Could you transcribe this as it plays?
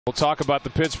We'll talk about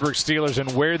the Pittsburgh Steelers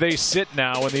and where they sit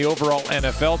now in the overall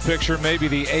NFL picture, maybe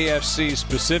the AFC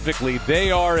specifically.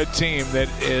 They are a team that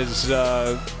is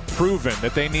proven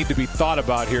that they need to be thought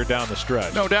about here down the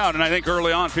stretch. No doubt, and I think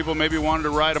early on people maybe wanted to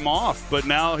write them off, but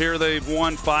now here they've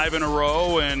won 5 in a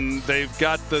row, and they've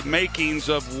got the makings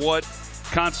of what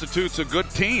constitutes a good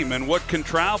team and what can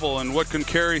travel and what can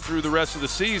carry through the rest of the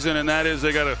season, and that is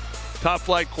they got a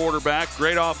top-flight quarterback,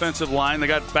 great offensive line. They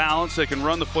got balance. They can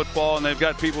run the football, and they've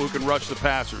got people who can rush the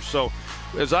passers. So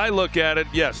as I look at it,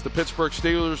 yes, the Pittsburgh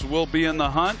Steelers will be in the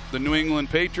hunt. The New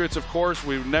England Patriots, of course,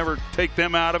 we would never take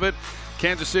them out of it.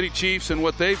 Kansas City Chiefs and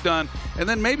what they've done. And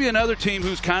then maybe another team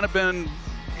who's kind of been,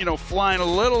 flying a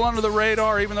little under the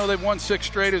radar, even though they've won 6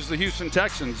 straight, is the Houston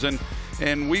Texans.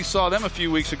 And we saw them a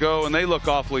few weeks ago, and they look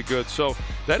awfully good. So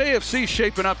that AFC is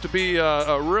shaping up to be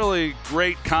a really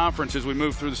great conference as we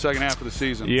move through the second half of the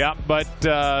season. Yeah, but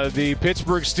the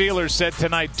Pittsburgh Steelers said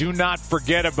tonight, do not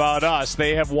forget about us.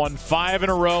 They have won 5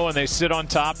 in a row, and they sit on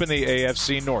top in the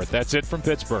AFC North. That's it from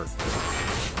Pittsburgh.